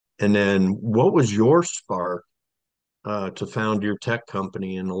And then what was your spark to found your tech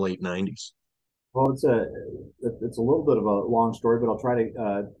company in the late 90s? Well, it's a little bit of a long story, but I'll try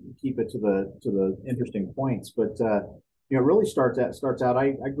to keep it to the interesting points. But it really starts out.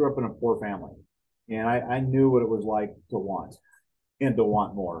 I grew up in a poor family, and I knew what it was like to want and to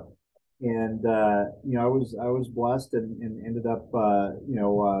want more. And I was blessed and ended up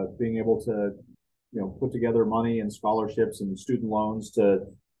being able to put together money and scholarships and student loans to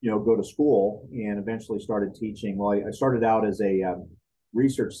go to school, and eventually started teaching. Well, I started out as a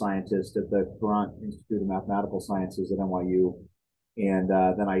research scientist at the Courant Institute of Mathematical Sciences at NYU, and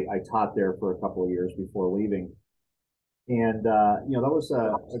then I taught there for a couple of years before leaving. And that was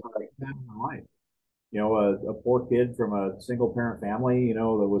a great time in my life. A poor kid from a single parent family, that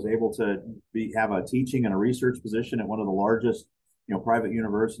was able to have a teaching and a research position at one of the largest, private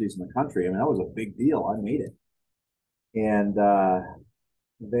universities in the country. I mean, that was a big deal. I made it. And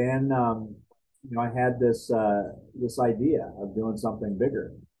then I had this idea of doing something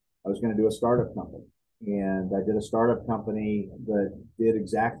bigger. I was going to do a startup company, and I did a startup company that did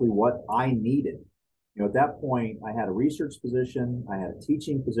exactly what I needed. At that point, I had a research position, I had a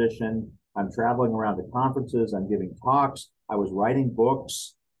teaching position. I'm traveling around to conferences, I'm giving talks, I was writing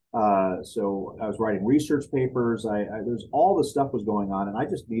books. So I was writing research papers. There's all this stuff was going on, and I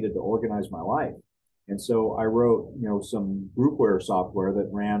just needed to organize my life. And so I wrote, some groupware software that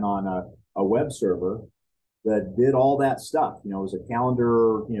ran on a web server that did all that stuff. It was a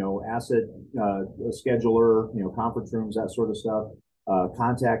calendar, asset scheduler, conference rooms, that sort of stuff.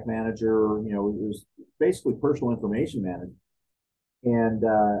 Contact manager, it was basically personal information management. And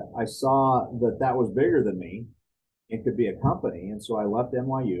I saw that that was bigger than me and could be a company. And so I left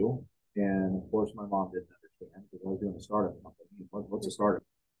NYU. And of course, my mom didn't understand because I was doing a startup company. What's a startup?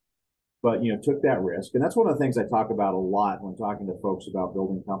 But took that risk. And that's one of the things I talk about a lot when talking to folks about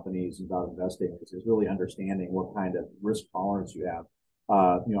building companies and about investing is really understanding what kind of risk tolerance you have.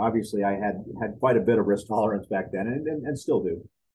 Obviously I had quite a bit of risk tolerance back then, and still do.